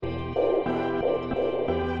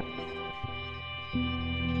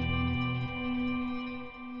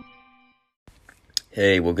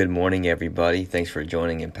Hey, well, good morning, everybody. Thanks for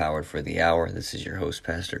joining Empowered for the Hour. This is your host,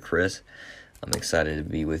 Pastor Chris. I'm excited to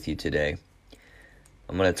be with you today.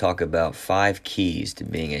 I'm going to talk about 5 keys to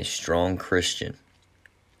being a strong Christian.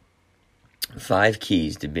 5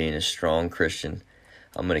 keys to being a strong Christian.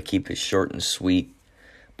 I'm going to keep it short and sweet,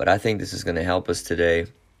 but I think this is going to help us today.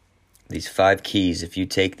 These 5 keys, if you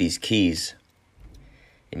take these keys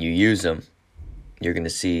and you use them, you're going to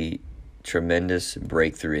see tremendous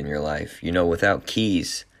breakthrough in your life. You know, without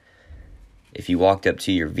keys, if you walked up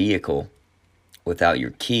to your vehicle without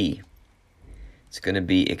your key, it's going to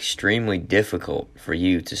be extremely difficult for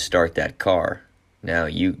you to start that car. Now,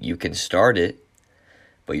 you can start it,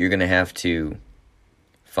 but you're going to have to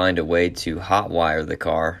find a way to hotwire the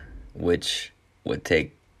car, which would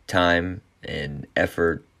take time and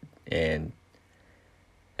effort and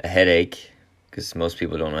a headache, because most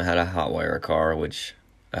people don't know how to hotwire a car, which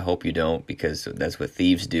I hope you don't, because that's what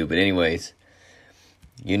thieves do. But anyways,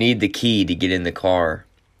 you need the key to get in the car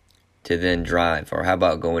to then drive. Or how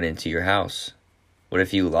about going into your house? What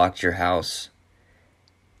if you locked your house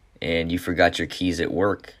and you forgot your keys at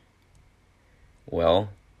work?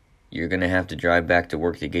 Well, you're going to have to drive back to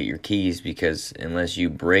work to get your keys, because unless you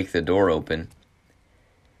break the door open,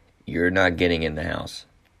 you're not getting in the house.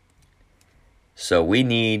 So we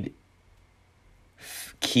need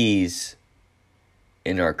keys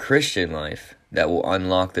in our Christian life that will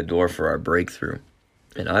unlock the door for our breakthrough.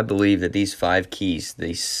 And I believe that these 5 keys,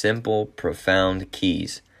 these simple, profound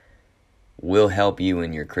keys, will help you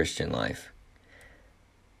in your Christian life.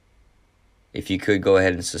 If you could go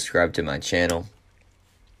ahead and subscribe to my channel,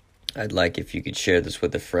 I'd like if you could share this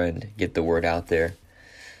with a friend, get the word out there,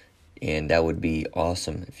 and that would be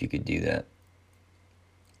awesome if you could do that.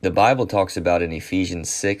 The Bible talks about in Ephesians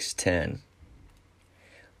 6:10,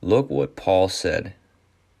 look what Paul said.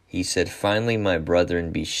 He said, finally, my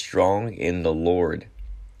brethren, be strong in the Lord,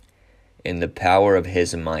 in the power of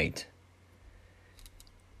his might.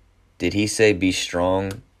 Did he say be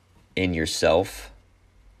strong in yourself?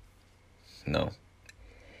 No.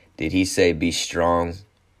 Did he say be strong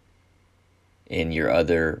in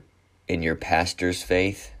your pastor's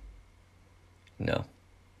faith? No.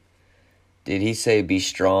 Did he say be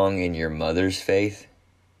strong in your mother's faith?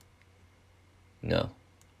 No.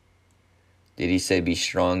 Did he say be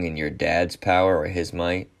strong in your dad's power or his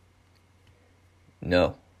might?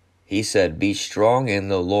 No. He said be strong in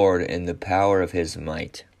the Lord and the power of his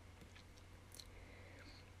might.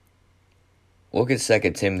 Look at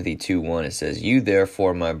 2 Timothy 2:1. It says, you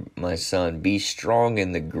therefore, my son, be strong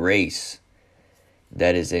in the grace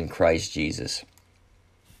that is in Christ Jesus.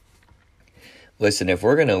 Listen, if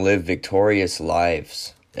we're going to live victorious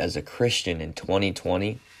lives as a Christian in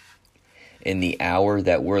 2020, in the hour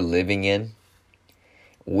that we're living in,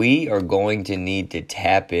 we are going to need to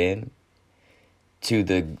tap in to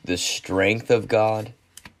the strength of God,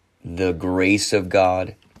 the grace of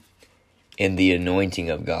God, and the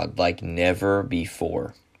anointing of God like never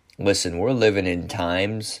before. Listen, we're living in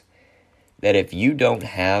times that if you don't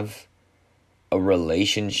have a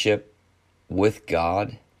relationship with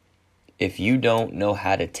God, if you don't know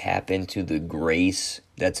how to tap into the grace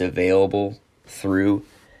that's available through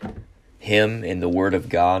Him and the Word of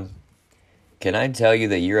God, can I tell you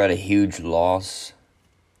that you're at a huge loss?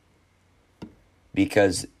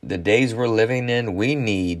 Because the days we're living in, we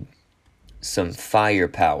need some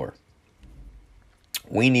firepower.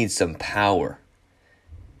 We need some power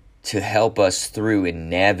to help us through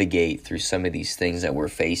and navigate through some of these things that we're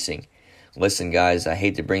facing. Listen, guys, I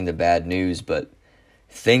hate to bring the bad news, but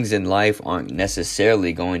things in life aren't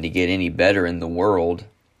necessarily going to get any better in the world.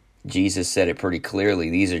 Jesus said it pretty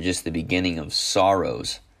clearly. These are just the beginning of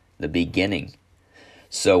sorrows. The beginning.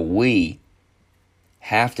 So we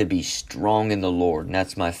have to be strong in the Lord, and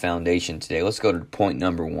that's my foundation today. Let's go to point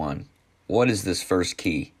number 1. What is this first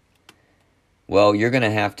key? Well, you're going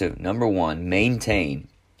to have to, number 1, maintain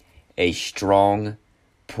a strong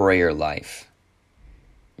prayer life.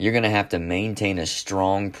 You're going to have to maintain a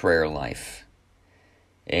strong prayer life.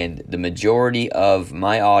 And the majority of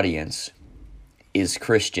my audience is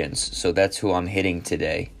Christians, so that's who I'm hitting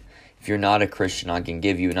today. If you're not a Christian, I can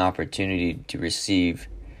give you an opportunity to receive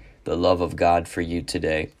the love of God for you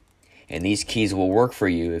today. And these keys will work for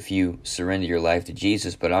you if you surrender your life to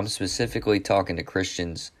Jesus, but I'm specifically talking to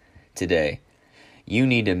Christians today. You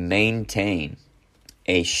need to maintain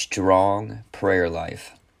a strong prayer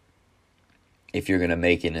life if you're going to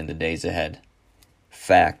make it in the days ahead.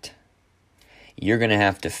 Fact. You're going to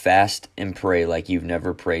have to fast and pray like you've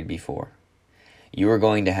never prayed before. You are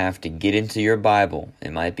going to have to get into your Bible.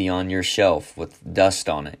 It might be on your shelf with dust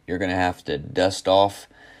on it. You're going to have to dust off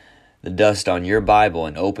the dust on your Bible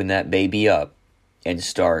and open that baby up and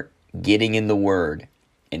start getting in the Word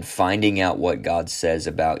and finding out what God says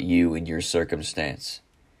about you and your circumstance.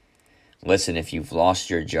 Listen, if you've lost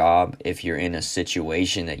your job, if you're in a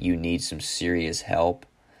situation that you need some serious help,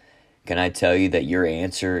 can I tell you that your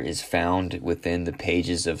answer is found within the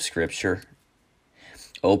pages of Scripture?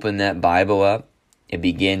 Open that Bible up and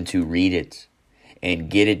begin to read it and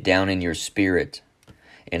get it down in your spirit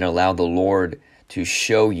and allow the Lord to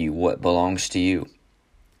show you what belongs to you.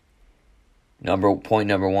 Point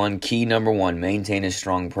number one, key number one, maintain a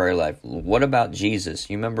strong prayer life. What about Jesus?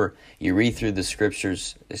 You remember, you read through the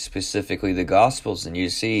Scriptures, specifically the Gospels, and you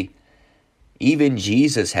see even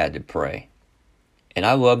Jesus had to pray. And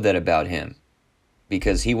I love that about him,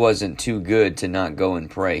 because he wasn't too good to not go and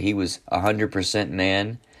pray. He was 100%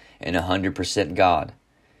 man and 100% God.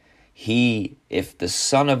 If the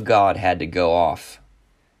Son of God had to go off,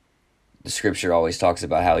 the Scripture always talks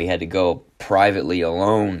about how he had to go privately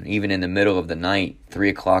alone, even in the middle of the night, 3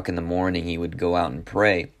 o'clock in the morning, he would go out and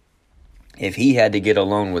pray. If he had to get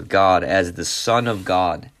alone with God as the Son of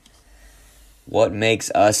God, what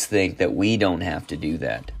makes us think that we don't have to do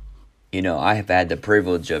that? You know, I have had the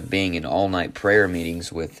privilege of being in all-night prayer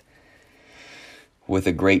meetings with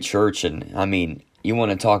a great church, and I mean, you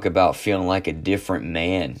want to talk about feeling like a different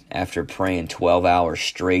man after praying 12 hours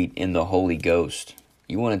straight in the Holy Ghost.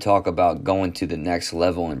 You want to talk about going to the next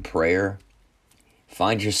level in prayer?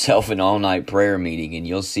 Find yourself an all-night prayer meeting and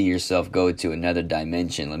you'll see yourself go to another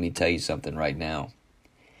dimension. Let me tell you something right now.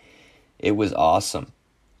 It was awesome.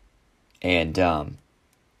 And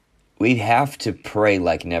we have to pray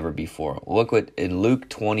like never before. Look what in Luke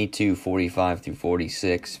 22:45 through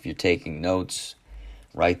 46, if you're taking notes,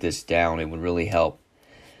 write this down. It would really help.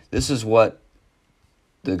 This is what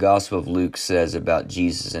the Gospel of Luke says about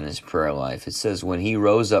Jesus and his prayer life. It says, when he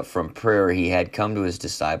rose up from prayer, he had come to his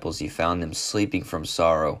disciples. He found them sleeping from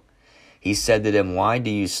sorrow. He said to them, why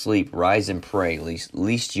do you sleep? Rise and pray,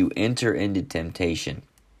 lest you enter into temptation.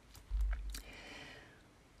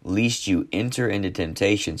 Lest you enter into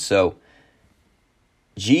temptation. So,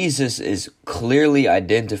 Jesus is clearly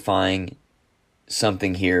identifying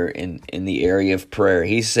something here in the area of prayer.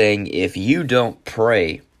 He's saying, if you don't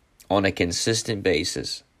pray on a consistent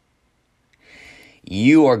basis,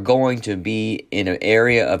 you are going to be in an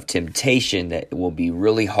area of temptation that will be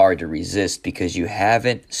really hard to resist because you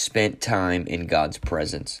haven't spent time in God's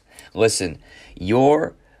presence. Listen,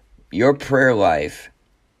 your prayer life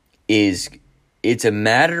it's a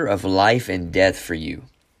matter of life and death for you.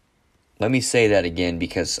 Let me say that again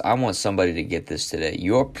because I want somebody to get this today.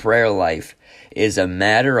 Your prayer life is a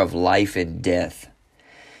matter of life and death.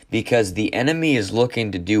 Because the enemy is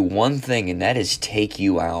looking to do one thing, and that is take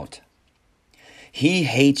you out. He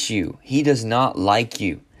hates you. He does not like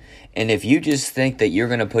you. And if you just think that you're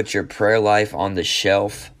going to put your prayer life on the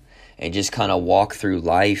shelf and just kind of walk through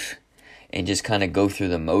life and just kind of go through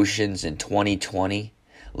the motions in 2020,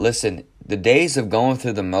 listen, the days of going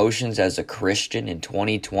through the motions as a Christian in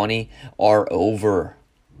 2020 are over.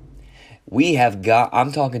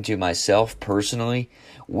 I'm talking to myself personally,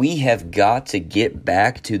 we have got to get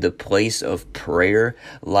back to the place of prayer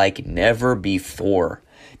like never before.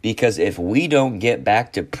 Because if we don't get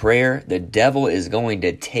back to prayer, the devil is going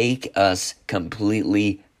to take us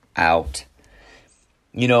completely out.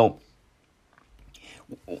 You know,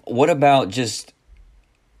 what about just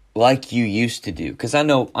like you used to do? Because I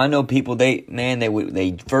know people,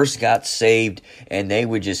 they first got saved and they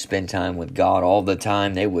would just spend time with God all the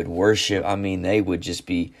time. They would worship. I mean, they would just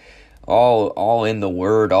be all in the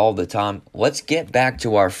Word all the time. Let's get back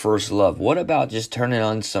to our first love. What about just turning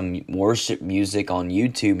on some worship music on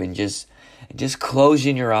YouTube and just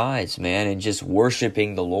closing your eyes, man, and just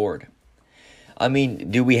worshiping the Lord? I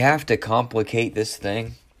mean, do we have to complicate this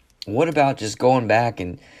thing? What about just going back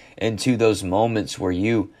into those moments where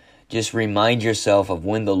you just remind yourself of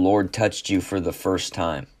when the Lord touched you for the first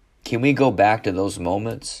time? Can we go back to those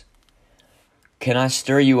moments? Can I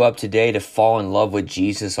stir you up today to fall in love with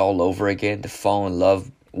Jesus all over again? To fall in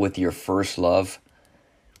love with your first love?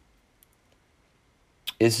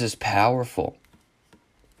 This is powerful.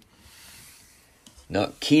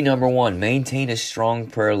 Now, key number one, maintain a strong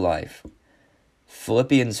prayer life.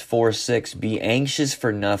 Philippians 4:6, be anxious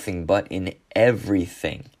for nothing, but in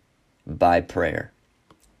everything by prayer.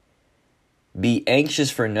 Be anxious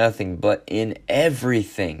for nothing, but in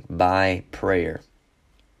everything by prayer.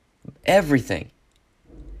 Everything.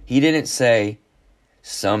 He didn't say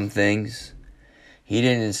some things. He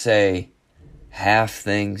didn't say half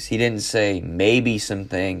things. He didn't say maybe some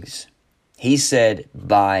things. He said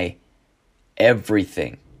by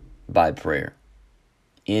everything by prayer.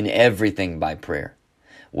 In everything by prayer.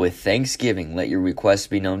 With thanksgiving, let your requests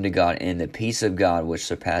be known to God, and the peace of God, which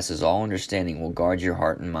surpasses all understanding, will guard your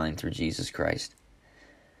heart and mind through Jesus Christ.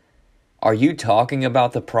 Are you talking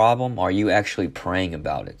about the problem? Or are you actually praying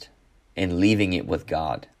about it and leaving it with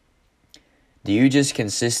God? Do you just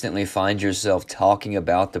consistently find yourself talking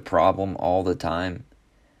about the problem all the time?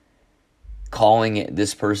 Calling it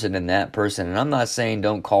this person and that person? And I'm not saying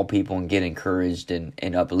don't call people and get encouraged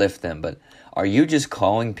and uplift them, but are you just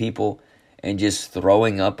calling people and just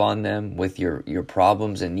throwing up on them with your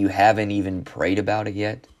problems, and you haven't even prayed about it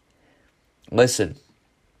yet? Listen,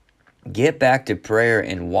 get back to prayer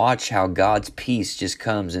and watch how God's peace just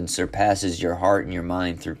comes and surpasses your heart and your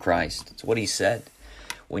mind through Christ. That's what he said.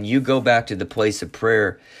 When you go back to the place of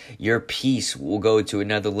prayer, your peace will go to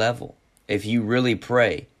another level. If you really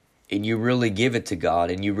pray and you really give it to God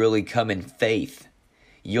and you really come in faith,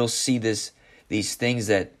 you'll see these things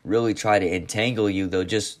that really try to entangle you,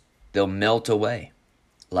 they'll melt away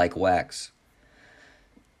like wax.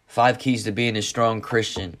 5 keys to being a strong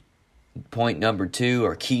Christian. Point number 2,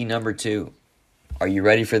 or key number 2. Are you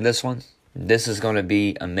ready for this one? This is going to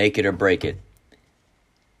be a make it or break it.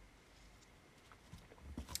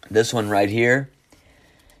 This one right here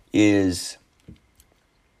is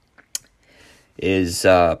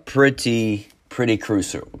pretty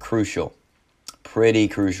crucial. Pretty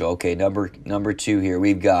crucial. Okay, number 2 here.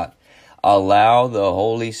 We've got allow the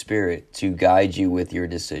Holy Spirit to guide you with your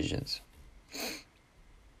decisions.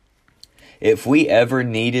 If we ever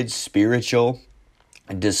needed spiritual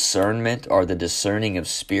discernment, or the discerning of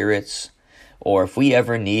spirits, or if we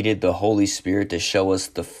ever needed the Holy Spirit to show us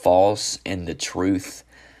the false and the truth,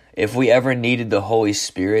 if we ever needed the Holy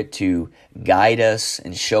Spirit to guide us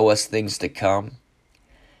and show us things to come,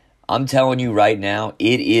 I'm telling you right now,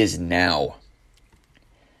 it is now.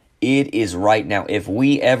 It is right now. If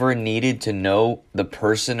we ever needed to know the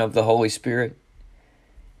person of the Holy Spirit,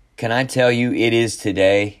 can I tell you it is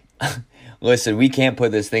today? Listen, we can't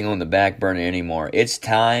put this thing on the back burner anymore. It's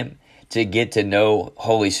time to get to know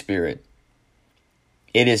Holy Spirit.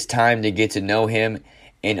 It is time to get to know him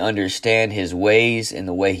and understand his ways and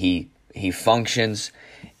the way he functions.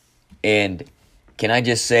 And can I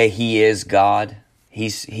just say he is God? He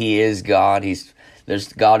is God.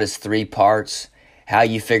 God is 3 parts. How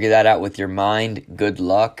you figure that out with your mind, good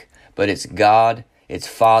luck. But it's God, it's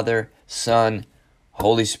Father, Son,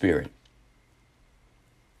 Holy Spirit.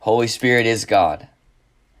 Holy Spirit is God.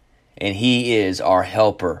 And he is our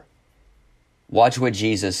helper. Watch what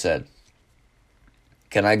Jesus said.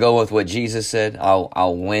 Can I go with what Jesus said?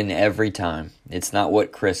 I'll win every time. It's not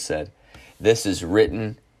what Chris said. This is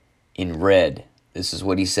written in red. This is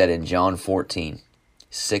what he said in John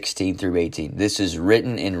 14:16 through 18. This is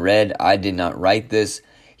written in red. I did not write this.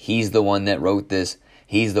 He's the one that wrote this.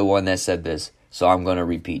 He's the one that said this. So I'm going to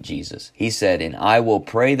repeat Jesus. He said, and I will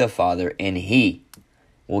pray the Father, and he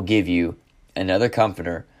will give you another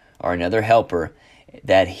comforter, or another helper,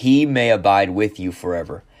 that he may abide with you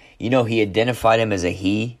forever. You know, he identified him as a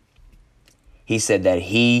he. He said that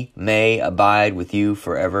he may abide with you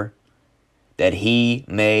forever. That he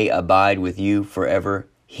may abide with you forever.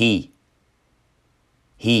 He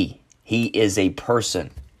is a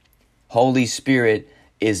person. Holy Spirit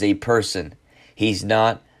is a person. He's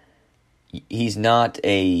not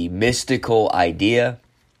a mystical idea.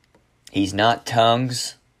 He's not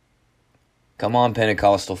tongues. Come on,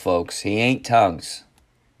 Pentecostal folks. He ain't tongues.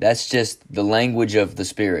 That's just the language of the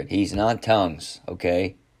Spirit. He's not tongues,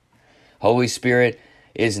 okay? Holy Spirit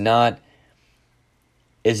is not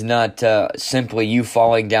simply you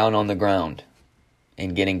falling down on the ground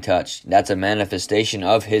and getting touched. That's a manifestation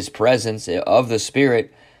of his presence, of the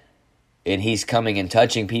Spirit, and he's coming and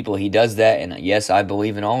touching people. He does that, and yes, I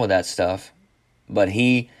believe in all of that stuff. But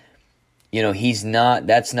he's not,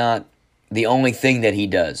 that's not the only thing that he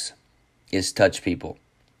does, is touch people.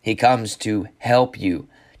 He comes to help you,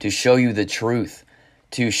 to show you the truth,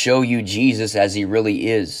 to show you Jesus as he really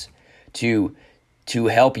is, to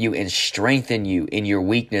help you and strengthen you in your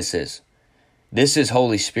weaknesses. This is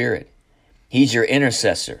Holy Spirit. He's your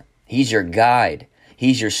intercessor. He's your guide.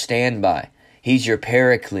 He's your standby. He's your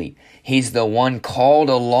paraclete. He's the one called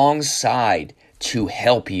alongside to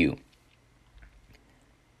help you.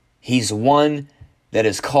 He's one that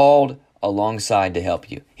is called alongside to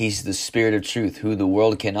help you. He's the Spirit of truth, who the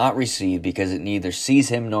world cannot receive because it neither sees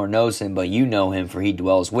him nor knows him, but you know him, for he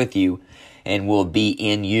dwells with you and will be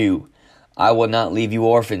in you. I will not leave you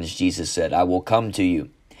orphans, Jesus said. I will come to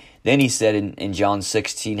you. Then he said in John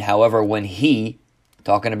 16, however, when he,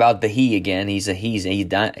 talking about the he again, he's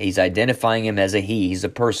identifying him as a he, he's a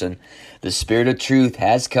person. The Spirit of truth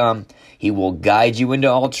has come. He will guide you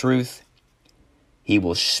into all truth. He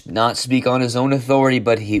will not speak on his own authority,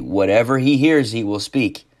 but whatever he hears, he will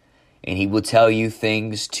speak. And he will tell you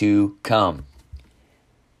things to come.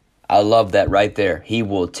 I love that right there. He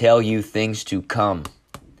will tell you things to come.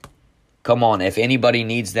 Come on, if anybody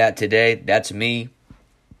needs that today, that's me.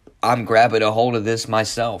 I'm grabbing a hold of this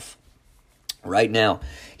myself. Right now,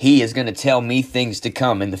 he is going to tell me things to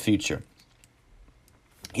come in the future.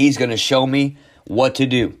 He's going to show me what to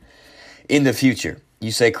do in the future.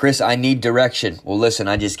 You say, Chris, I need direction. Well, listen,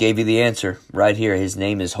 I just gave you the answer right here. His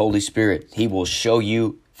name is Holy Spirit. He will show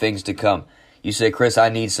you things to come. You say, Chris, I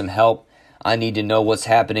need some help. I need to know what's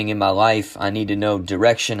happening in my life. I need to know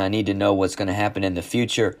direction. I need to know what's going to happen in the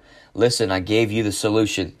future. Listen, I gave you the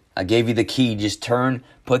solution. I gave you the key. Just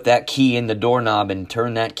put that key in the doorknob and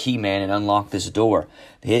turn that key, man, and unlock this door.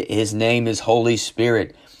 His name is Holy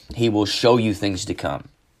Spirit. He will show you things to come.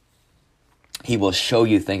 He will show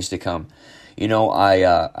you things to come. You know,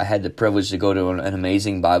 I had the privilege to go to an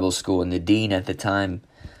amazing Bible school, and the dean at the time,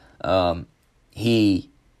 he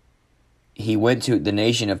went to the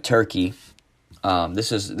nation of Turkey.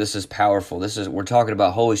 This is powerful. We're talking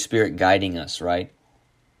about Holy Spirit guiding us, right?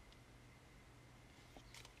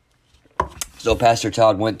 So Pastor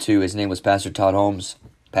Todd his name was Pastor Todd Holmes,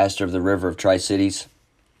 pastor of the River of Tri-Cities,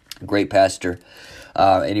 great pastor.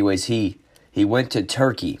 Anyways, he went to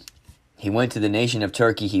Turkey. He went to the nation of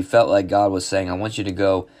Turkey. He felt like God was saying, I want you to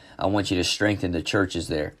go. I want you to strengthen the churches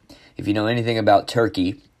there. If you know anything about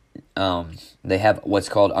Turkey, they have what's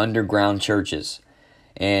called underground churches.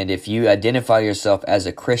 And if you identify yourself as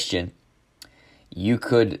a Christian, you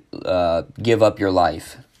could give up your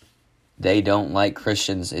life. They don't like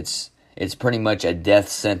Christians. It's pretty much a death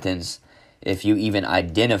sentence if you even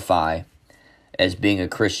identify as being a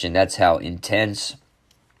Christian. That's how intense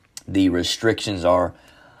the restrictions are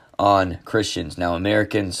on Christians. Now,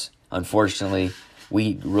 Americans, unfortunately,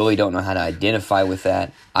 we really don't know how to identify with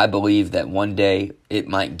that. I believe that one day it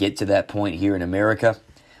might get to that point here in America.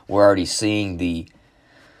 We're already seeing the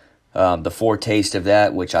foretaste of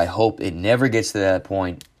that, which I hope it never gets to that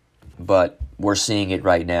point, but we're seeing it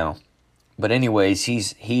right now. But anyways,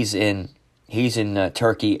 he's in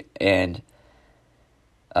Turkey, and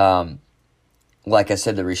like I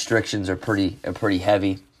said, the restrictions are pretty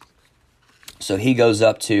heavy. So he goes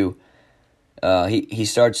up to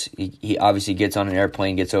he obviously gets on an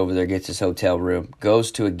airplane, gets over there, gets his hotel room,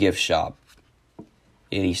 goes to a gift shop,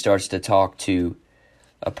 and he starts to talk to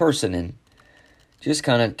a person and just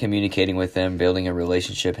kind of communicating with them, building a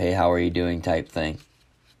relationship. Hey, how are you doing? Type thing.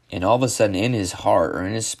 And all of a sudden, in his heart or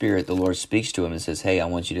in his spirit, the Lord speaks to him and says, hey, I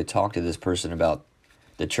want you to talk to this person about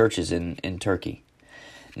the churches in Turkey.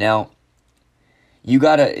 Now, you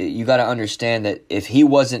gotta understand that if he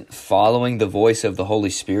wasn't following the voice of the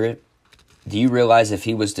Holy Spirit, do you realize if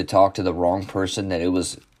he was to talk to the wrong person that it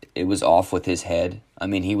was off with his head? I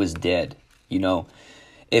mean, he was dead. You know,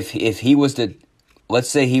 if he was to, let's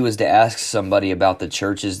say he was to ask somebody about the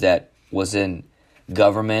churches that was in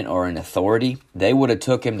government or in authority, they would have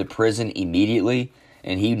took him to prison immediately,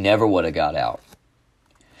 and he never would have got out.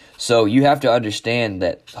 So you have to understand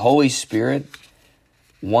that Holy Spirit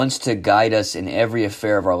wants to guide us in every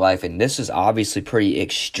affair of our life, and this is obviously pretty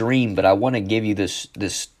extreme, but I want to give you this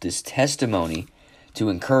testimony to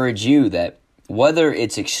encourage you that whether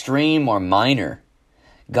it's extreme or minor,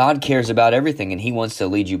 God cares about everything, and He wants to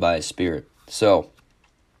lead you by His Spirit. So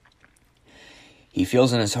he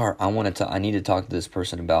feels in his heart, I need to talk to this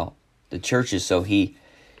person about the churches. So he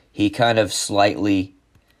kind of slightly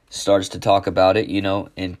starts to talk about it, you know,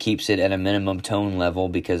 and keeps it at a minimum tone level,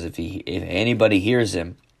 because if anybody hears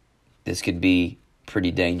him, this could be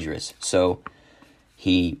pretty dangerous. So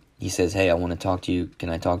he says, hey, I want to talk to you. Can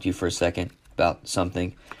I talk to you for a second about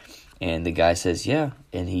something? And the guy says, yeah.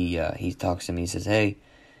 And he talks to me. He says, hey,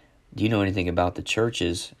 do you know anything about the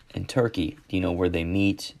churches in Turkey? Do you know where they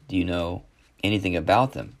meet? Do you know anything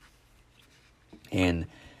about them? And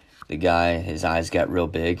the guy, his eyes got real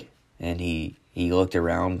big, and he looked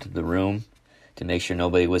around the room to make sure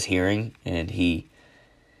nobody was hearing, and he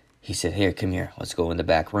said, here, come here, let's go in the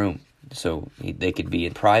back room so they could be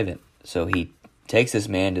in private. So he takes this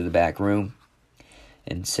man to the back room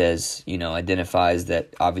and says, you know, identifies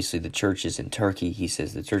that obviously the churches in Turkey, he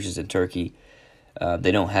says the churches in Turkey,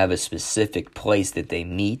 they don't have a specific place that they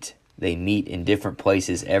meet. They meet in different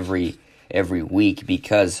places every week,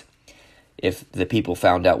 because if the people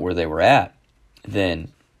found out where they were at,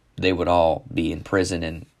 then they would all be in prison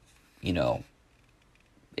and, you know,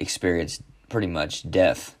 experience pretty much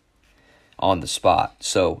death on the spot.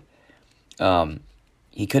 So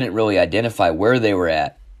he couldn't really identify where they were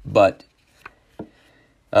at, but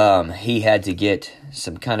he had to get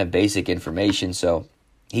some kind of basic information. So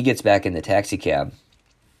he gets back in the taxi cab,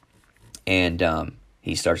 and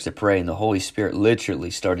he starts to pray, and the Holy Spirit literally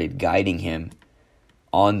started guiding him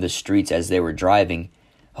on the streets as they were driving.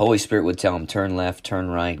 Holy Spirit would tell him, turn left, turn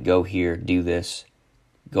right, go here, do this,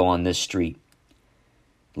 go on this street.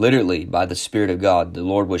 Literally, by the Spirit of God, the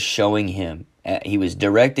Lord was showing him. He was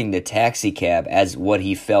directing the taxi cab as what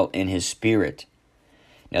he felt in his spirit.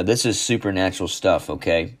 Now, this is supernatural stuff,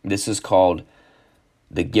 okay? This is called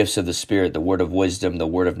the gifts of the Spirit, the word of wisdom, the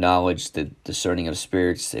word of knowledge, the discerning of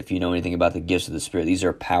spirits. If you know anything about the gifts of the Spirit, these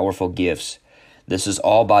are powerful gifts. This is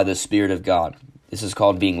all by the Spirit of God. This is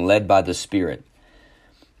called being led by the Spirit.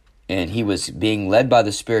 And he was being led by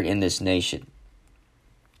the Spirit in this nation.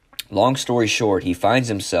 Long story short, he finds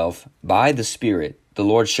himself by the Spirit. The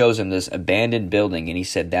Lord shows him this abandoned building, and he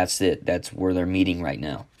said, that's it. That's where they're meeting right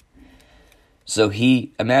now. So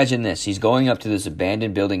imagine this. He's going up to this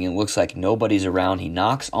abandoned building, and it looks like nobody's around. He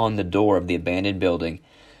knocks on the door of the abandoned building,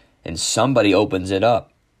 and somebody opens it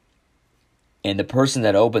up. And the person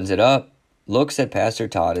that opens it up looks at Pastor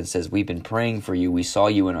Todd and says, we've been praying for you. We saw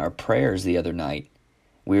you in our prayers the other night.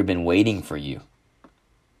 We've been waiting for you.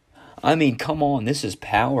 I mean, come on, this is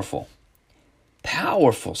powerful.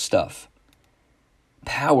 Powerful stuff.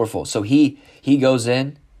 Powerful. So he goes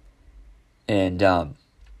in and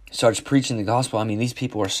starts preaching the gospel. I mean, these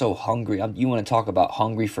people are so hungry. You want to talk about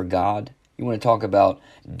hungry for God? You want to talk about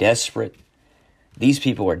desperate? These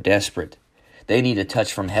people are desperate. They need a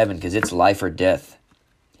touch from heaven because it's life or death.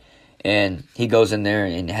 And he goes in there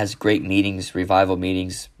and has great meetings, revival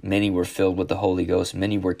meetings. Many were filled with the Holy Ghost.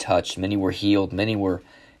 Many were touched. Many were healed. Many were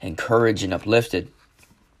encouraged and uplifted.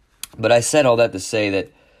 But I said all that to say that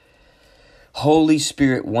Holy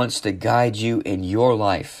Spirit wants to guide you in your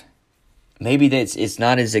life. Maybe it's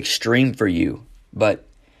not as extreme for you, but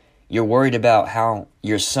you're worried about how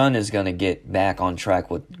your son is going to get back on track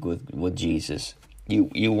with Jesus.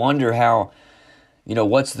 You wonder how,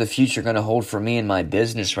 what's the future going to hold for me in my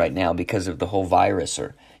business right now because of the whole virus?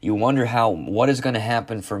 Or you wonder what is going to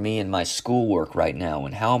happen for me in my schoolwork right now,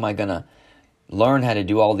 and how am I going to learn how to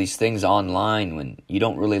do all these things online when you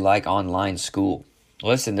don't really like online school.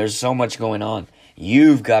 Listen, there's so much going on.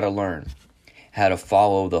 You've got to learn how to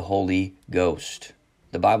follow the Holy Ghost.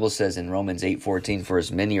 The Bible says in Romans 8:14, for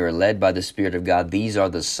as many are led by the Spirit of God, these are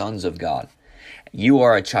the sons of God. You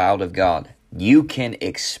are a child of God. You can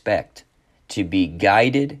expect to be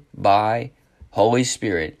guided by Holy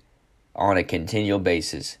Spirit on a continual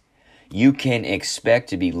basis. You can expect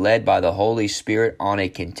to be led by the Holy Spirit on a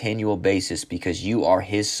continual basis because you are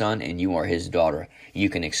His son and you are His daughter. You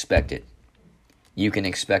can expect it. You can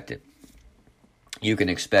expect it. You can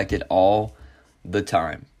expect it all the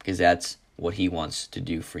time because that's what He wants to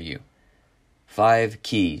do for you. 5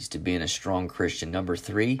 keys to being a strong Christian. Number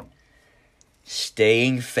 3,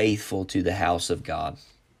 staying faithful to the house of God.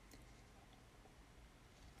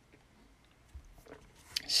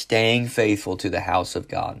 Staying faithful to the house of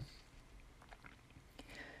God.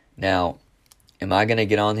 Now, am I going to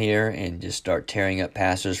get on here and just start tearing up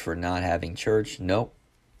pastors for not having church? Nope.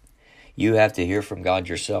 You have to hear from God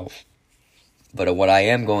yourself. But what I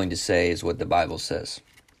am going to say is what the Bible says.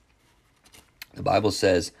 The Bible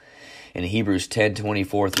says in Hebrews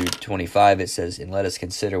 10:24 through 25, it says, and let us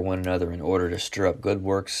consider one another in order to stir up good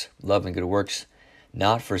works, love and good works,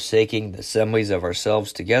 not forsaking the assemblies of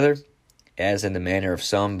ourselves together, as in the manner of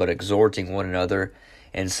some, but exhorting one another,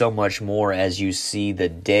 and so much more as you see the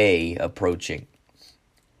day approaching.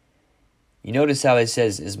 You notice how it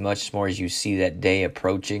says as much more as you see that day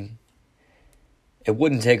approaching? It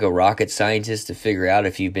wouldn't take a rocket scientist to figure out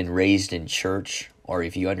if you've been raised in church, or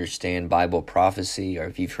if you understand Bible prophecy, or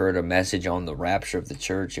if you've heard a message on the rapture of the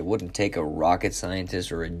church. It wouldn't take a rocket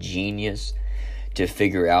scientist or a genius to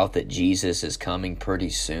figure out that Jesus is coming pretty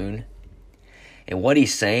soon. And what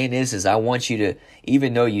he's saying is I want you to,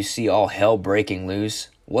 even though you see all hell breaking loose,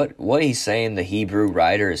 what he's saying, the Hebrew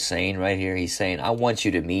writer is saying right here, he's saying, I want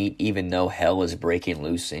you to meet even though hell is breaking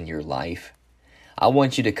loose in your life. I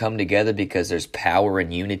want you to come together because there's power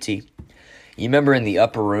in unity. You remember in the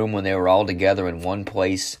upper room when they were all together in one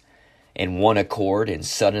place, in one accord, and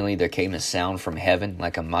suddenly there came a sound from heaven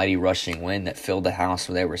like a mighty rushing wind that filled the house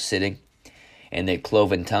where they were sitting, and the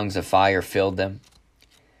cloven tongues of fire filled them.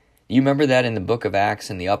 You remember that in the book of Acts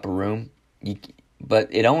in the upper room? But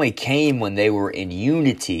it only came when they were in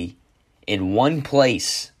unity in one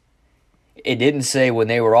place. It didn't say when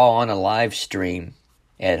they were all on a live stream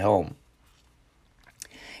at home.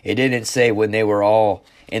 It didn't say when they were all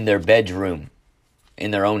in their bedroom,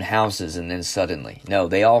 in their own houses, and then suddenly. No,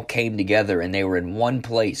 they all came together and they were in one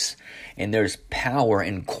place. And there's power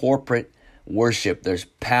in corporate worship. There's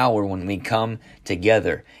power when we come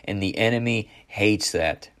together. And the enemy hates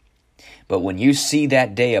that. But when you see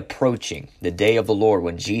that day approaching, the day of the Lord,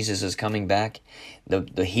 when Jesus is coming back,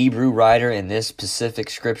 the Hebrew writer in this specific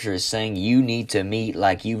scripture is saying you need to meet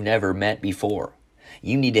like you've never met before.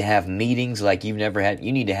 You need to have meetings like you've never had.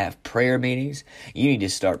 You need to have prayer meetings. You need to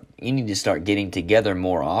start getting together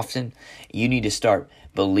more often. You need to start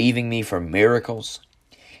believing me for miracles.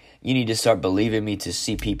 You need to start believing me to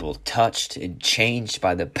see people touched and changed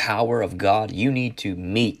by the power of God. You need to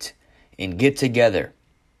meet and get together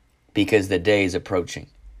because the day is approaching.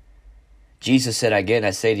 Jesus said, again,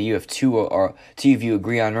 I say to you, if two of you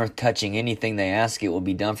agree on earth touching anything they ask, it will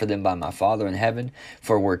be done for them by my Father in heaven.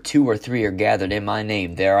 For where 2 or 3 are gathered in my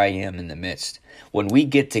name, there I am in the midst. When we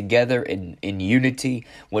get together in unity,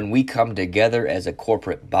 when we come together as a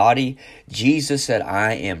corporate body, Jesus said,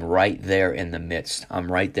 I am right there in the midst.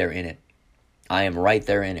 I'm right there in it. I am right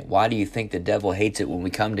there in it. Why do you think the devil hates it when we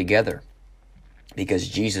come together? Because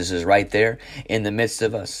Jesus is right there in the midst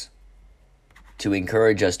of us, to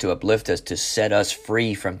encourage us, to uplift us, to set us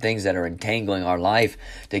free from things that are entangling our life,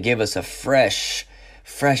 to give us a fresh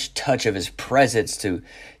touch of His presence, to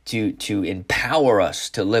empower us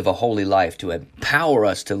to live a holy life, to empower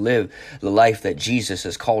us to live the life that Jesus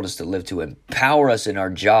has called us to live, to empower us in our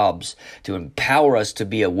jobs, to empower us to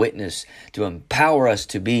be a witness, to empower us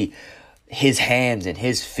to be His hands and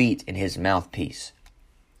His feet and His mouthpiece.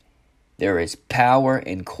 There is power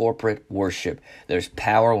in corporate worship. There's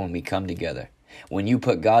power when we come together. When you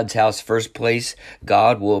put God's house first place,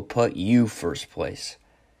 God will put you first place.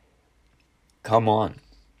 Come on.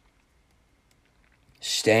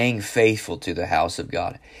 Staying faithful to the house of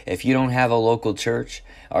God. If you don't have a local church,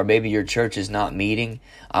 or maybe your church is not meeting,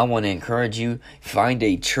 I want to encourage you, find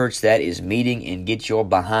a church that is meeting and get your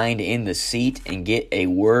behind in the seat and get a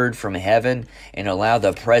word from heaven and allow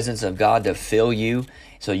the presence of God to fill you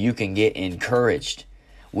so you can get encouraged.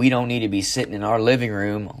 We don't need to be sitting in our living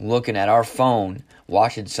room looking at our phone,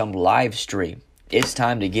 watching some live stream. It's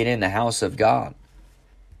time to get in the house of God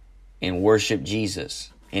and worship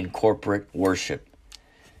Jesus in corporate worship.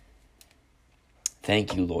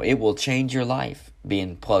 Thank you, Lord. It will change your life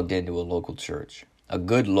being plugged into a local church, a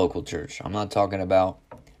good local church. I'm not talking about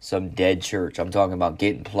some dead church. I'm talking about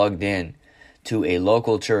getting plugged in to a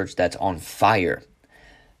local church that's on fire,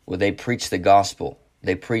 where they preach the gospel.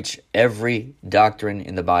 They preach every doctrine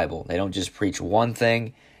in the Bible. They don't just preach one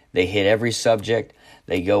thing. They hit every subject.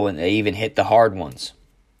 They go and they even hit the hard ones.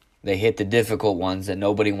 They hit the difficult ones that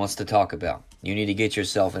nobody wants to talk about. You need to get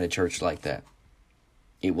yourself in a church like that.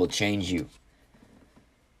 It will change you.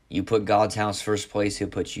 You put God's house first place, He'll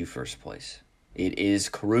put you first place. It is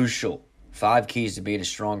crucial. 5 keys to being a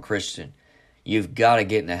strong Christian. You've got to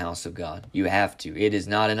get in the house of God. You have to. It is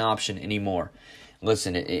not an option anymore.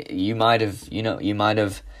 Listen, you might have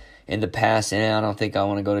in the past, I don't think I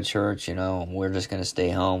want to go to church, we're just going to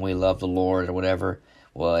stay home. We love the Lord or whatever.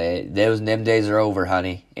 Well, them days are over,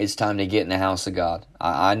 honey. It's time to get in the house of God.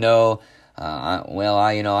 I know,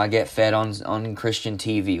 I get fed on Christian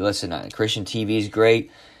TV. Listen, Christian TV is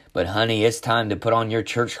great, but honey, it's time to put on your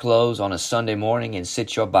church clothes on a Sunday morning and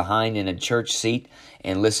sit your behind in a church seat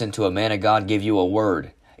and listen to a man of God give you a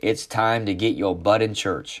word. It's time to get your butt in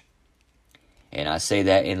church. And I say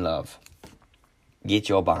that in love. Get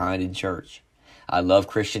your behind in church. I love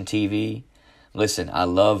Christian TV. Listen, I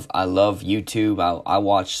love YouTube. I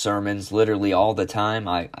watch sermons literally all the time.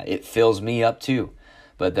 It fills me up too.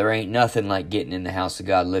 But there ain't nothing like getting in the house of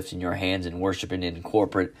God, lifting your hands and worshiping in a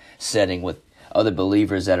corporate setting with other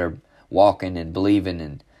believers that are walking and believing.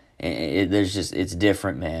 And it's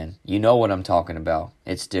different, man. You know what I'm talking about.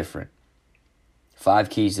 It's different.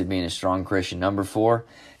 5 keys to being a strong Christian. Number 4,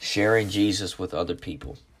 sharing Jesus with other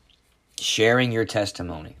people. Sharing your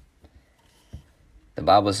testimony. The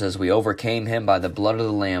Bible says we overcame Him by the blood of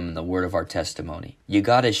the Lamb and the word of our testimony. You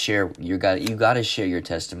got to share. You got to share your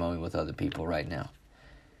testimony with other people right now.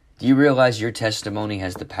 Do you realize your testimony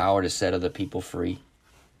has the power to set other people free?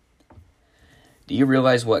 Do you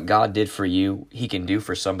realize what God did for you, He can do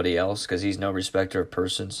for somebody else because He's no respecter of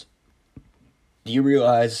persons? Do you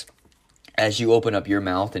realize as you open up your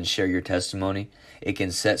mouth and share your testimony, it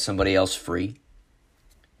can set somebody else free?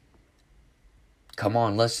 Come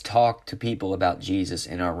on, let's talk to people about Jesus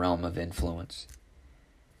in our realm of influence.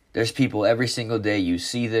 There's people every single day, you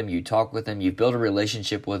see them, you talk with them, you build a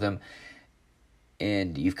relationship with them,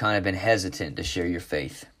 and you've kind of been hesitant to share your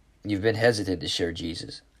faith. You've been hesitant to share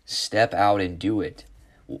Jesus. Step out and do it.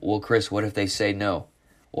 Well, Chris, what if they say no?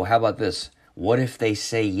 Well, how about this? What if they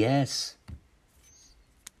say yes?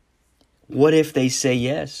 What if they say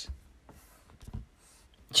yes?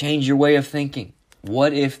 Change your way of thinking.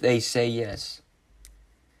 What if they say yes?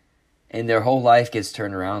 and their whole life gets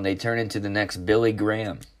turned around. They turn into the next Billy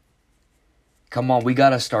Graham. Come on, we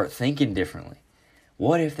got to start thinking differently.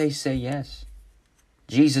 What if they say yes?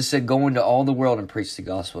 Jesus said, go into all the world and preach the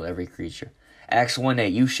gospel to every creature. Acts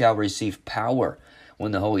 1:8, you shall receive power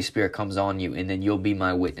when the Holy Spirit comes on you, and then you'll be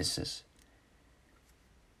my witnesses.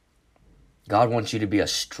 God wants you to be a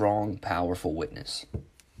strong, powerful witness.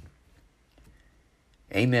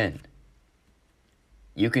 Amen.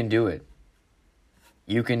 You can do it.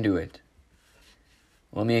 You can do it.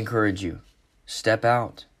 Let me encourage you. Step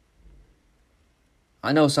out.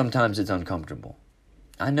 I know sometimes it's uncomfortable.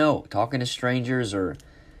 I know, talking to strangers or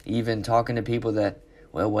even talking to people that,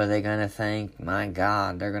 well, what are they going to think? My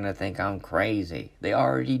God, they're going to think I'm crazy. They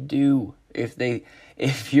already do.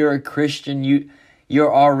 If you're a Christian,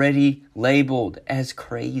 you're already labeled as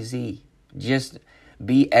crazy. Just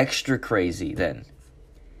be extra crazy then.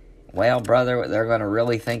 Well, brother, they're going to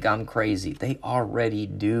really think I'm crazy. They already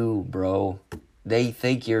do, bro. They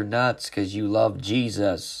think you're nuts because you love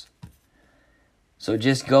Jesus. So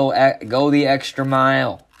just go the extra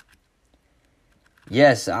mile.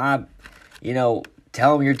 Yes, tell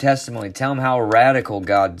them your testimony. Tell them how radical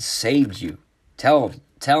God saved you. Tell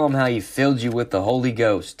them how He filled you with the Holy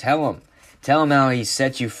Ghost. Tell them how He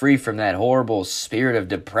set you free from that horrible spirit of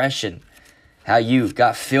depression. How you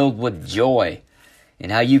got filled with joy.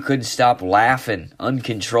 And how you couldn't stop laughing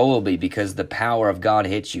uncontrollably because the power of God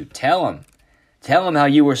hit you. Tell them how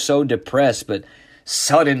you were so depressed, but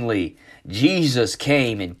suddenly Jesus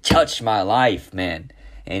came and touched my life, man,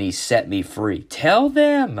 and He set me free. Tell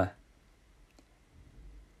them.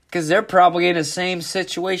 Because they're probably in the same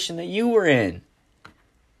situation that you were in.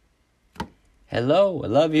 Hello, I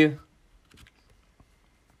love you.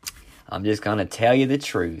 I'm just going to tell you the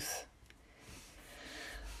truth.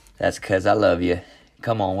 That's because I love you.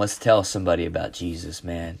 Come on, let's tell somebody about Jesus,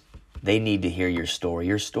 man. They need to hear your story.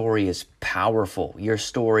 Your story is powerful. Your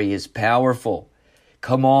story is powerful.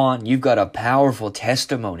 Come on, you've got a powerful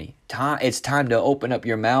testimony. It's time to open up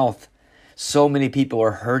your mouth. So many people are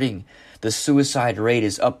hurting. The suicide rate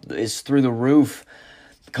is through the roof.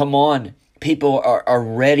 Come on, people are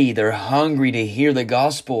ready. They're hungry to hear the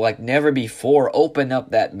gospel like never before. Open up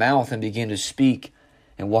that mouth and begin to speak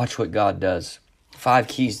and watch what God does. 5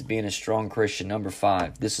 keys to being a strong Christian. Number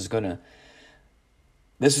 5. This is gonna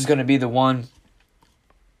be the one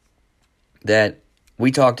that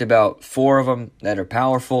we talked about. 4 of them that are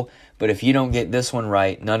powerful, but if you don't get this one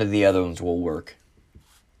right, none of the other ones will work.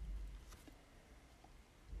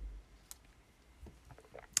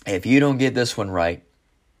 If you don't get this one right,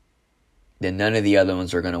 then none of the other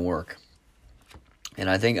ones are going to work. And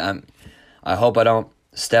I hope I don't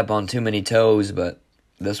step on too many toes, but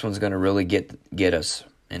this one's going to really get us.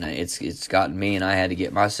 And it's gotten me, and I had to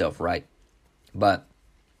get myself right. But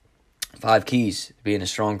 5 keys to being a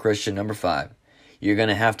strong Christian. Number 5, you're going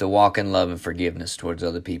to have to walk in love and forgiveness towards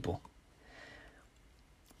other people.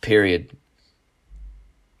 Period.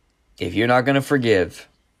 If you're not going to forgive,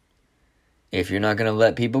 if you're not going to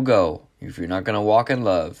let people go, if you're not going to walk in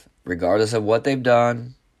love, regardless of what they've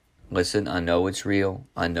done, listen, I know it's real.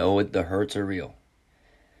 I know the hurts are real.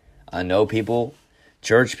 I know people,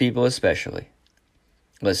 church people especially.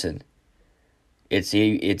 Listen, it's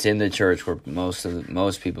in the church where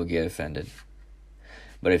most people get offended.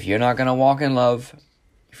 But if you're not going to walk in love,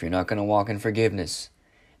 if you're not going to walk in forgiveness,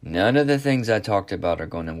 none of the things I talked about are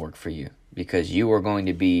going to work for you, because you are going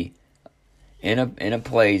to be in a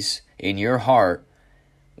place in your heart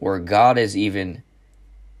where God is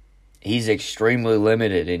He's extremely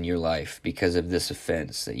limited in your life because of this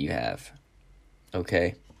offense that you have.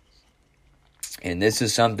 Okay? And this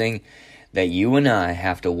is something that you and I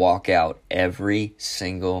have to walk out every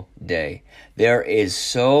single day. There is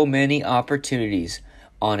so many opportunities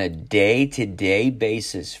on a day-to-day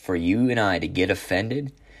basis for you and I to get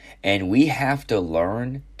offended, and we have to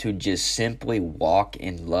learn to just simply walk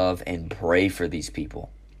in love and pray for these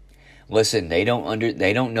people. Listen, they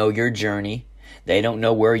don't know your journey. They don't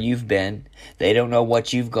know where you've been. They don't know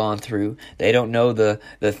what you've gone through. They don't know the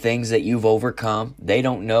things that you've overcome. They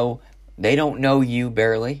don't know you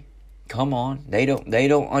barely. Come on. They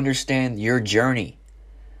don't understand your journey.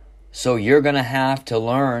 So you're going to have to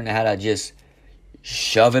learn how to just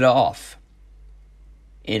shove it off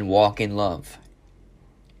and walk in love.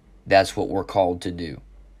 That's what we're called to do.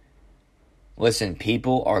 Listen,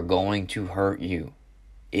 people are going to hurt you.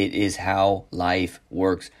 It is how life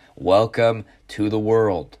works. Welcome to the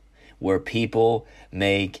world where people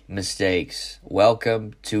make mistakes.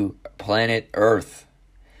 Welcome to planet Earth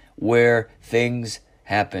where things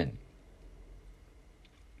happen.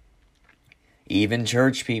 Even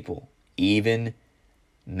church people, even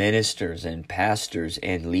ministers and pastors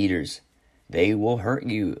and leaders. They will hurt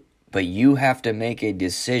you, but you have to make a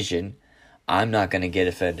decision. I'm not going to get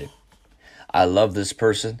offended. I love this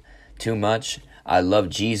person too much. I love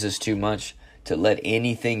Jesus too much to let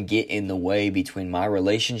anything get in the way between my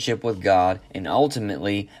relationship with God and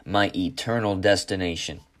ultimately my eternal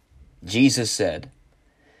destination. Jesus said,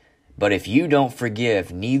 "But if you don't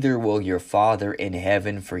forgive, neither will your Father in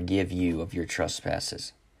heaven forgive you of your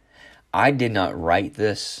trespasses." I did not write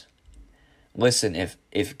this. Listen,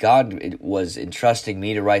 if God was entrusting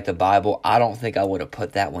me to write the Bible, I don't think I would have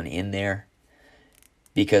put that one in there.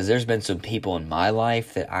 Because there's been some people in my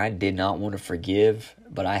life that I did not want to forgive,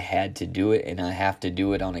 but I had to do it, and I have to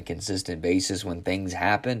do it on a consistent basis when things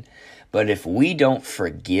happen. But if we don't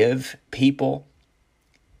forgive people,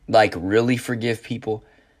 like really forgive people,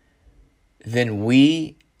 then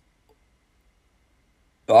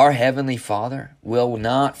our Heavenly Father will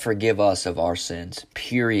not forgive us of our sins.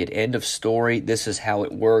 Period. End of story. This is how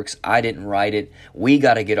it works. I didn't write it. We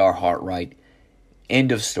got to get our heart right.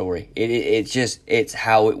 End of story. It's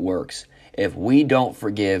how it works. If we don't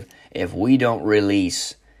forgive, if we don't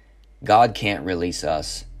release, God can't release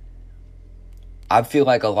us. I feel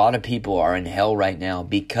like a lot of people are in hell right now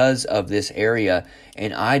because of this area,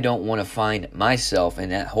 and I don't want to find myself in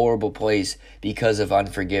that horrible place because of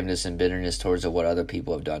unforgiveness and bitterness towards what other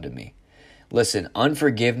people have done to me. Listen,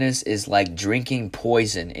 unforgiveness is like drinking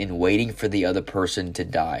poison and waiting for the other person to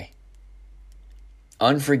die.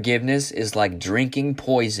 Unforgiveness is like drinking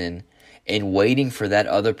poison and waiting for that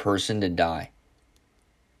other person to die.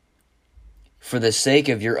 For the sake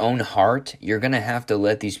of your own heart, you're going to have to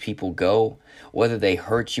let these people go, whether they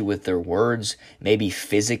hurt you with their words, maybe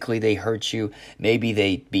physically they hurt you, maybe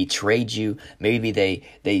they betrayed you, maybe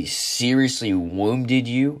they seriously wounded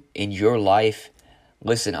you in your life.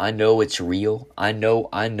 Listen, I know it's real. I know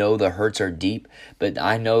the hurts are deep, but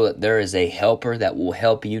I know that there is a helper that will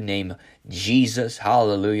help you named Jesus.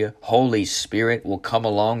 Hallelujah. Holy Spirit will come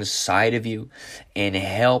alongside of you and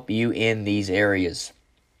help you in these areas.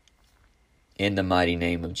 In the mighty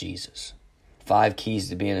name of Jesus. 5 keys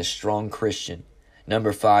to being a strong Christian.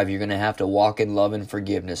 Number 5, you're going to have to walk in love and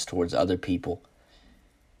forgiveness towards other people.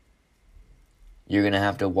 You're going to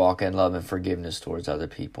have to walk in love and forgiveness towards other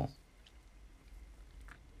people.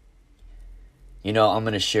 You know, I'm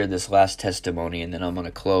going to share this last testimony and then I'm going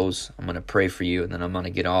to close. I'm going to pray for you and then I'm going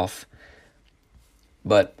to get off.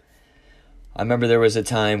 But I remember there was a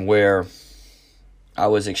time where I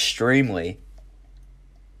was extremely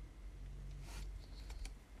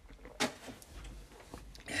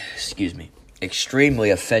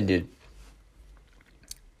offended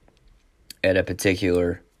at a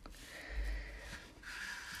particular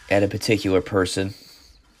person,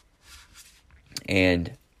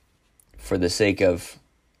 and for the sake of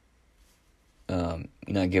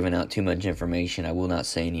not giving out too much information, I will not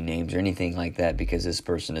say any names or anything like that, because this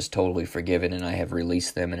person is totally forgiven and I have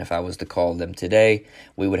released them, and if I was to call them today,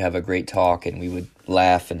 we would have a great talk and we would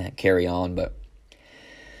laugh and carry on. But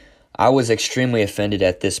I was extremely offended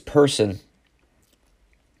at this person,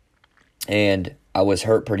 and I was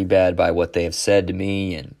hurt pretty bad by what they have said to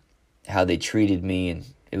me and how they treated me. And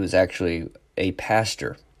it was actually a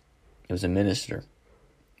pastor. It was a minister.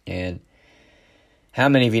 And how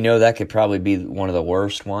many of you know that could probably be one of the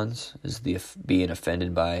worst ones, is being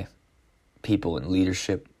offended by people in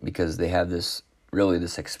leadership, because they have this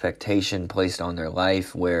expectation placed on their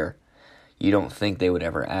life where you don't think they would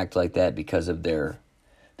ever act like that because of their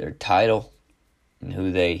title and who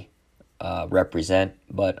they represent.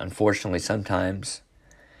 But unfortunately, sometimes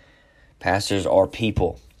pastors are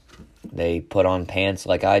people. They put on pants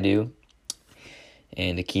like I do,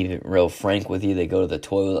 and to keep it real frank with you, they go to the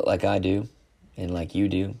toilet like I do and like you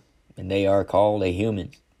do, and they are called a human.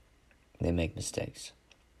 They make mistakes.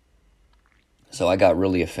 So I got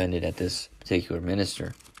really offended at this particular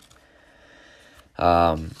minister,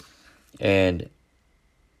 and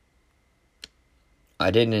I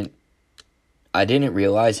didn't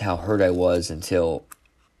realize how hurt I was until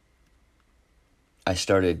I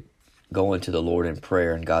started going to the Lord in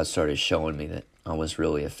prayer, and God started showing me that I was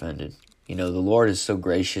really offended. You know, the Lord is so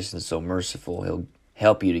gracious and so merciful. He'll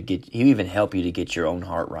even help you to get your own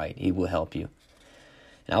heart right. He will help you.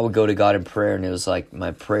 And I would go to God in prayer, and it was like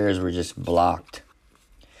my prayers were just blocked.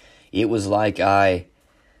 It was like there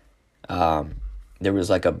was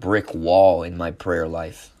like a brick wall in my prayer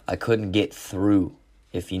life. I couldn't get through,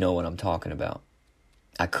 if you know what I'm talking about.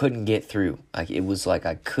 I couldn't get through. It was like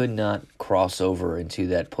I could not cross over into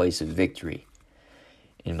that place of victory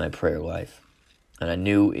in my prayer life. And I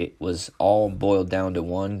knew it was all boiled down to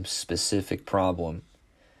one specific problem.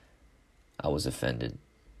 I was offended.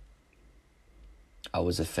 I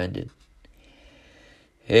was offended.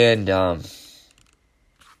 And I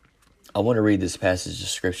want to read this passage of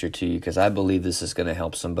scripture to you because I believe this is going to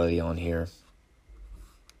help somebody on here.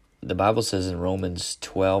 The Bible says in Romans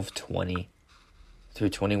 12:20 through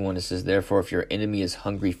 21, it says, "Therefore, if your enemy is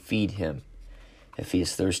hungry, feed him. If he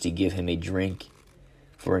is thirsty, give him a drink.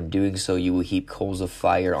 For in doing so, you will heap coals of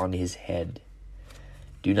fire on his head.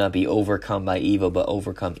 Do not be overcome by evil, but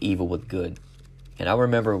overcome evil with good." And I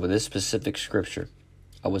remember with this specific scripture,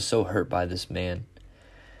 I was so hurt by this man.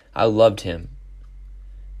 I loved him,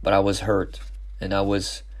 but I was hurt. And I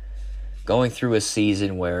was going through a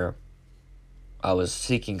season where I was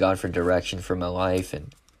seeking God for direction for my life.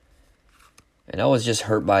 And I was just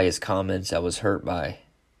hurt by his comments. I was hurt by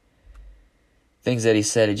things that he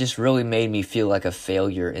said. It just really made me feel like a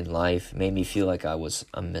failure in life. It made me feel like I was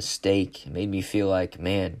a mistake. It made me feel like,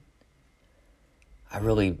 man, I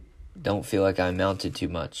really don't feel like I amounted to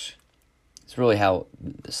much. It's really how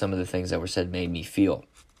some of the things that were said made me feel.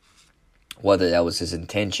 Whether that was his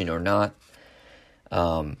intention or not.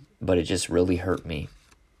 But it just really hurt me.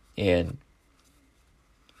 And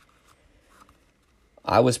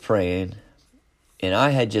I was praying, and I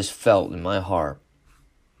had just felt in my heart,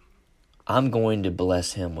 I'm going to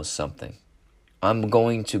bless him with something. I'm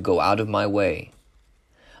going to go out of my way.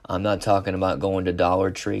 I'm not talking about going to Dollar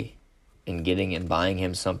Tree and getting and buying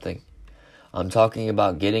him something. I'm talking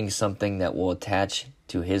about getting something that will attach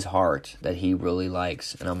to his heart that he really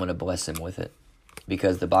likes, and I'm going to bless him with it.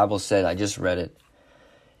 Because the Bible said, I just read it,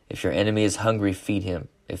 if your enemy is hungry, feed him.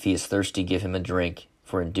 If he is thirsty, give him a drink.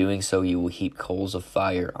 For in doing so, you will heap coals of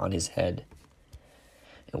fire on his head.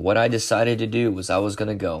 And what I decided to do was I was going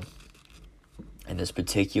to go. And this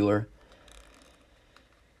particular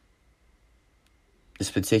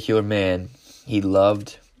man, he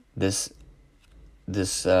loved this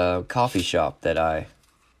coffee shop that I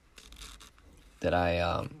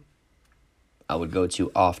would go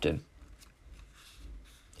to often.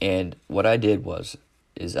 And what I did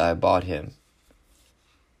is I bought him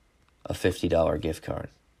a $50 gift card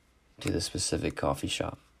to the specific coffee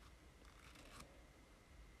shop.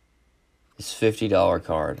 This $50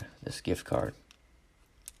 card, this gift card.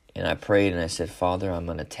 And I prayed and I said, Father, I'm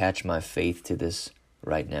going to attach my faith to this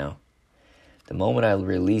right now. The moment I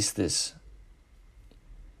released this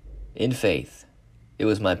in faith, it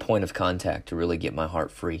was my point of contact to really get my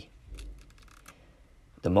heart free.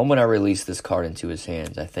 The moment I released this card into his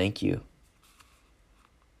hands, I thank you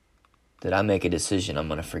that I make a decision. I'm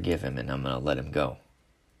going to forgive him and I'm going to let him go.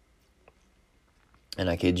 And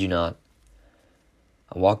I kid you not,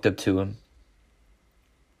 I walked up to him.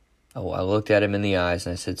 I looked at him in the eyes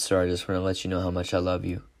and I said, sir, I just want to let you know how much I love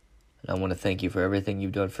you. And I want to thank you for everything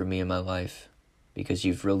you've done for me in my life, because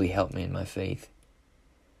you've really helped me in my faith.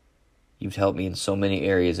 You've helped me in so many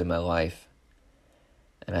areas in my life.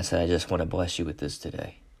 And I said, I just want to bless you with this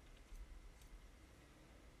today.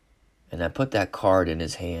 And I put that card in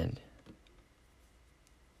his hand.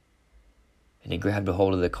 And he grabbed a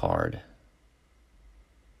hold of the card.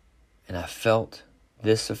 And I felt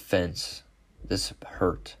this offense, this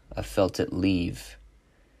hurt, I felt it leave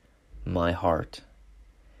my heart.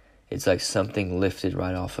 It's like something lifted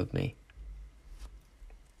right off of me.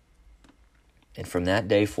 And from that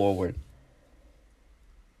day forward,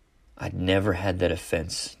 I'd never had that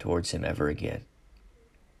offense towards him ever again.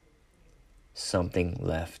 Something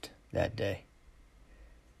left that day.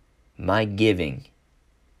 My giving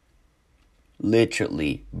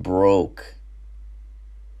literally broke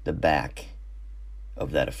the back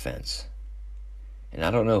of that offense. And I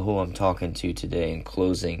don't know who I'm talking to today in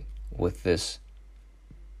closing with this.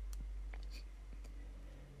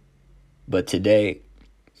 But today,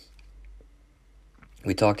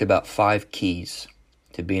 we talked about 5 keys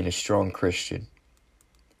to being a strong Christian.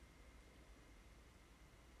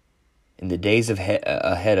 In the days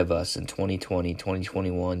ahead of us in 2020,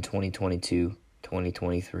 2021, 2022,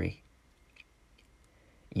 2023,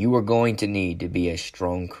 you are going to need to be a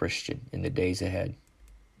strong Christian in the days ahead.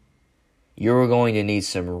 You're going to need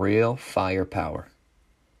some real firepower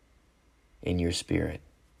in your spirit.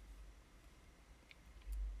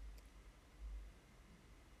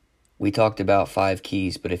 We talked about 5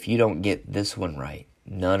 keys, but if you don't get this one right,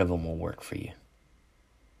 none of them will work for you.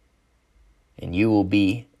 And you will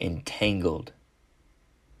be entangled.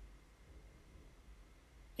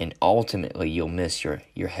 And ultimately, you'll miss your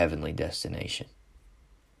heavenly destination.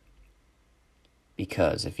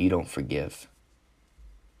 Because if you don't forgive,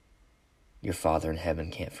 your Father in heaven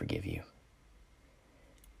can't forgive you.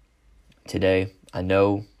 Today, I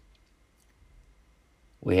know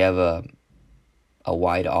we have a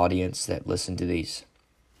wide audience that listen to these.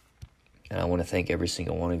 And I want to thank every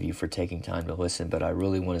single one of you for taking time to listen, but I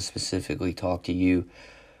really want to specifically talk to you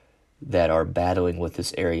that are battling with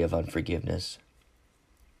this area of unforgiveness.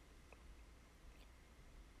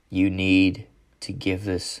 You need to give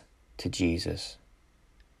this to Jesus.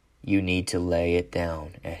 You need to lay it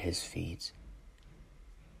down at his feet.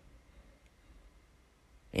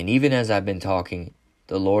 And even as I've been talking,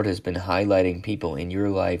 the Lord has been highlighting people in your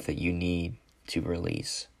life that you need to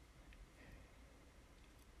release.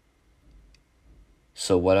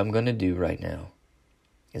 So what I'm going to do right now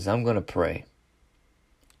is I'm going to pray.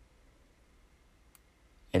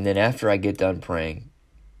 And then after I get done praying,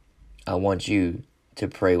 I want you to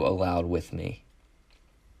pray aloud with me.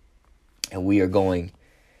 And we are going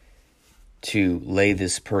to lay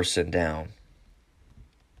this person down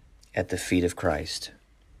at the feet of Christ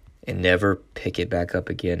and never pick it back up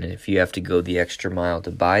again. And if you have to go the extra mile to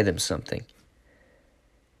buy them something,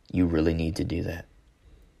 you really need to do that.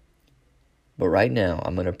 But right now,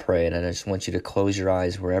 I'm going to pray, and I just want you to close your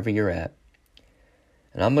eyes wherever you're at.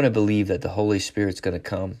 And I'm going to believe that the Holy Spirit's going to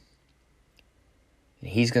come, and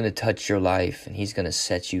he's going to touch your life, and he's going to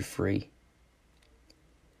set you free.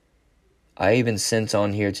 I even sense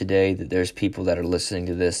on here today that there's people that are listening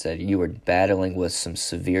to this that you are battling with some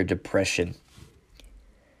severe depression.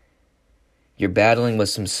 You're battling with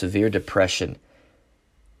some severe depression,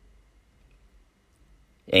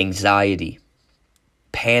 anxiety,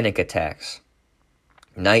 panic attacks,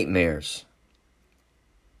 nightmares.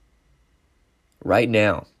 Right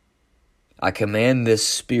now, I command this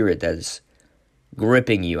spirit that is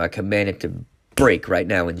gripping you, I command it to break right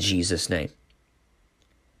now in Jesus' name.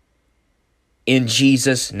 In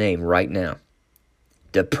Jesus' name right now.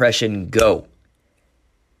 Depression, go.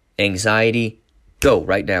 Anxiety, go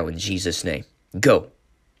right now in Jesus' name. Go.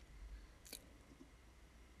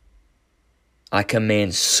 I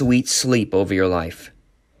command sweet sleep over your life.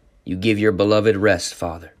 You give your beloved rest,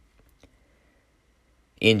 Father.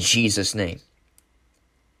 In Jesus' name.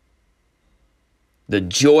 The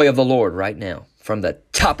joy of the Lord right now, from the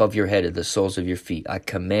top of your head to the soles of your feet, I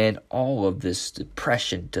command all of this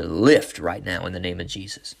depression to lift right now in the name of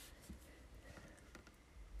Jesus.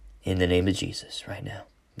 In the name of Jesus right now.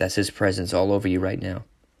 That's his presence all over you right now.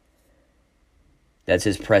 That's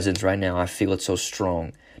his presence right now. I feel it so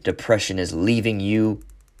strong. Depression is leaving you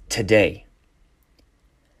today.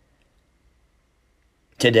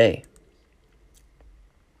 Today.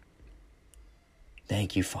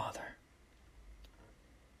 Thank you, Father.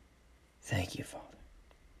 Thank you, Father.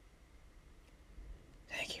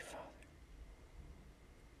 Thank you, Father.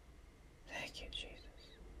 Thank you, Jesus.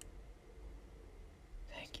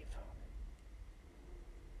 Thank you, Father.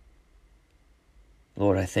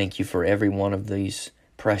 Lord, I thank you for every one of these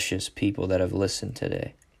precious people that have listened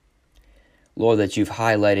today. Lord, that you've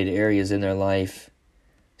highlighted areas in their life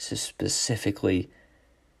specifically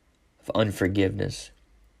of unforgiveness,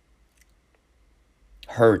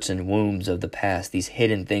 hurts and wounds of the past, these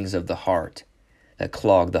hidden things of the heart that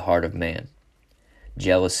clog the heart of man.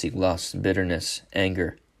 Jealousy, lust, bitterness,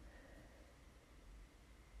 anger,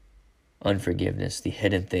 unforgiveness, the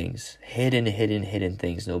hidden things, hidden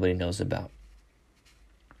things nobody knows about.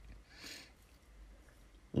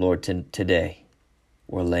 Lord, today,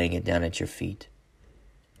 we're laying it down at your feet.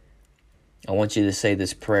 I want you to say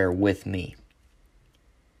this prayer with me.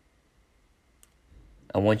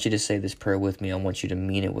 I want you to say this prayer with me. I want you to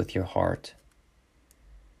mean it with your heart.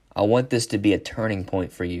 I want this to be a turning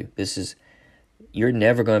point for you. You're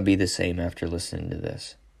never going to be the same after listening to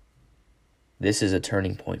this. This is a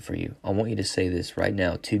turning point for you. I want you to say this right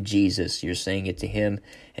now to Jesus. You're saying it to him,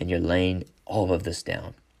 and you're laying all of this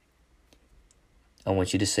down. I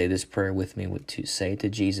want you to say this prayer with me. Say it to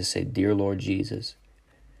Jesus. Say, Dear Lord Jesus,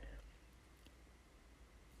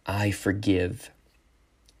 I forgive.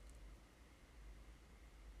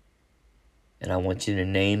 And I want you to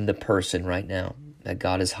name the person right now that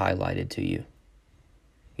God has highlighted to you.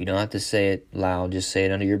 You don't have to say it loud. Just say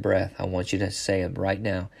it under your breath. I want you to say it right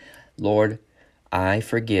now. Lord, I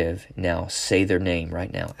forgive. Now say their name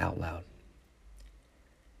right now out loud.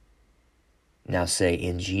 Now say,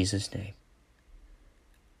 in Jesus' name,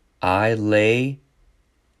 I lay,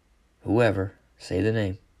 whoever, say the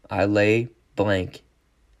name, I lay blank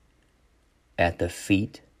at the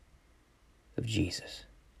feet of Jesus.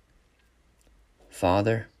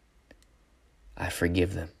 Father, I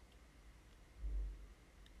forgive them.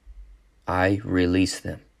 I release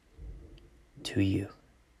them to you.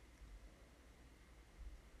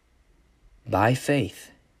 By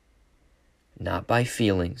faith, not by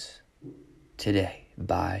feelings, today,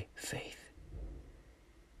 by faith.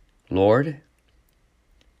 Lord,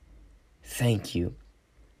 thank you.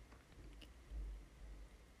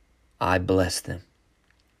 I bless them.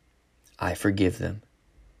 I forgive them.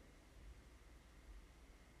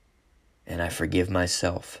 And I forgive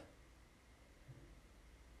myself.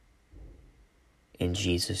 In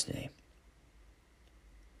Jesus' name.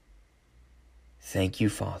 Thank you,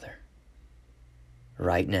 Father,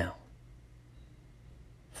 right now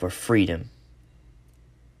for freedom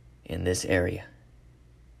in this area.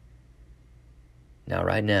 Now,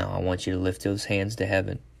 right now, I want you to lift those hands to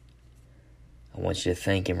heaven. I want you to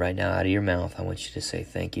thank Him right now out of your mouth. I want you to say,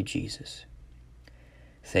 thank you, Jesus.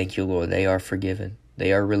 Thank you, Lord. They are forgiven.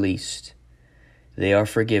 They are released. They are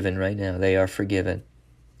forgiven right now. They are forgiven.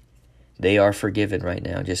 They are forgiven right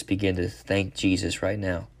now. Just begin to thank Jesus right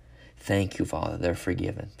now. Thank you, Father. They're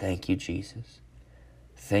forgiven. Thank you, Jesus.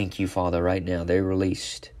 Thank you, Father, right now. They're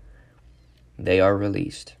released. They are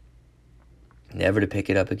released. Never to pick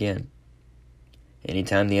it up again.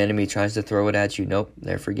 Anytime the enemy tries to throw it at you, nope,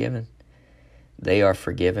 they're forgiven. They are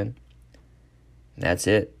forgiven. That's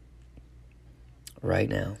it. Right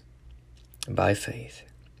now. By faith.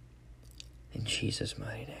 In Jesus'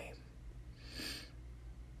 mighty name.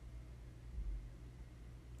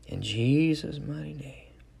 In Jesus' mighty name.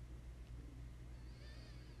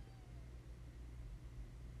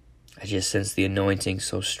 I just sense the anointing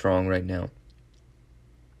so strong right now.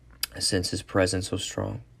 I sense His presence so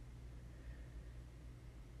strong.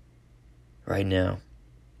 Right now.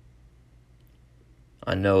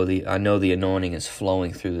 I know the anointing is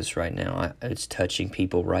flowing through this right now. It's touching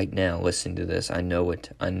people right now. Listen to this. I know it.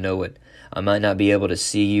 I know it. I might not be able to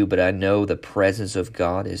see you, but I know the presence of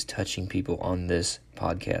God is touching people on this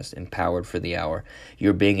podcast. Empowered for the Hour.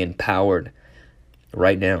 You're being empowered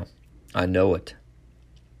right now. I know it.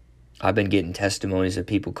 I've been getting testimonies of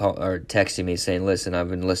people texting me saying, listen, I've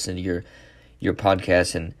been listening to your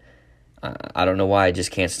podcast, and I don't know why I just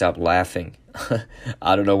can't stop laughing.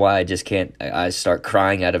 I don't know why I just can't. I start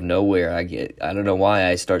crying out of nowhere. I don't know why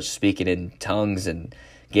I start speaking in tongues and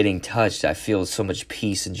getting touched. I feel so much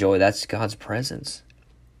peace and joy. That's God's presence,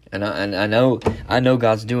 and I know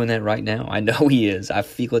God's doing that right now. I know He is. I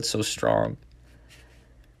feel it so strong.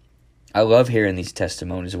 I love hearing these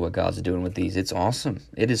testimonies of what God's doing with these. It's awesome.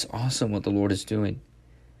 It is awesome what the Lord is doing.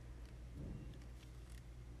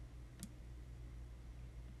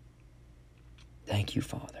 Thank you,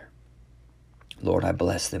 Father. Lord, I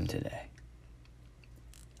bless them today.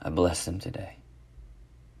 I bless them today.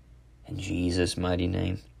 In Jesus' mighty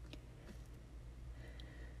name.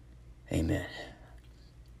 Amen.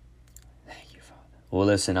 Thank you, Father. Well,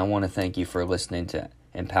 listen, I want to thank you for listening to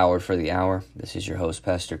Empowered for the Hour. This is your host,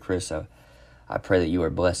 Pastor Chris. I pray that you are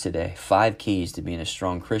blessed today. 5 keys to being a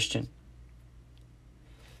strong Christian.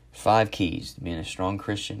 5 keys to being a strong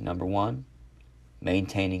Christian. Number 1,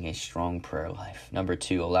 maintaining a strong prayer life. Number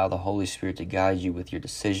 2, allow the Holy Spirit to guide you with your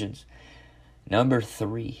decisions. Number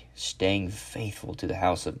 3, staying faithful to the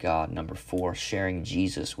house of God. Number 4, sharing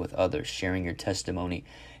Jesus with others, sharing your testimony.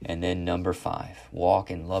 And then number 5,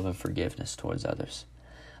 walk in love and forgiveness towards others.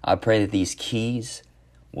 I pray that these keys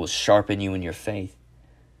will sharpen you in your faith,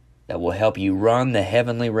 that will help you run the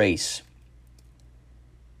heavenly race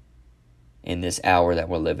in this hour that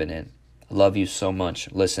we're living in. I love you so much.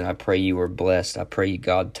 Listen, I pray you were blessed. I pray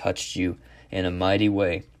God touched you in a mighty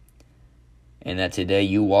way, and that today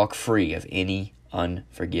you walk free of any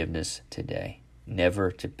unforgiveness today,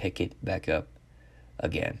 never to pick it back up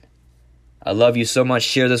again. I love you so much.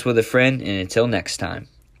 Share this with a friend, and until next time.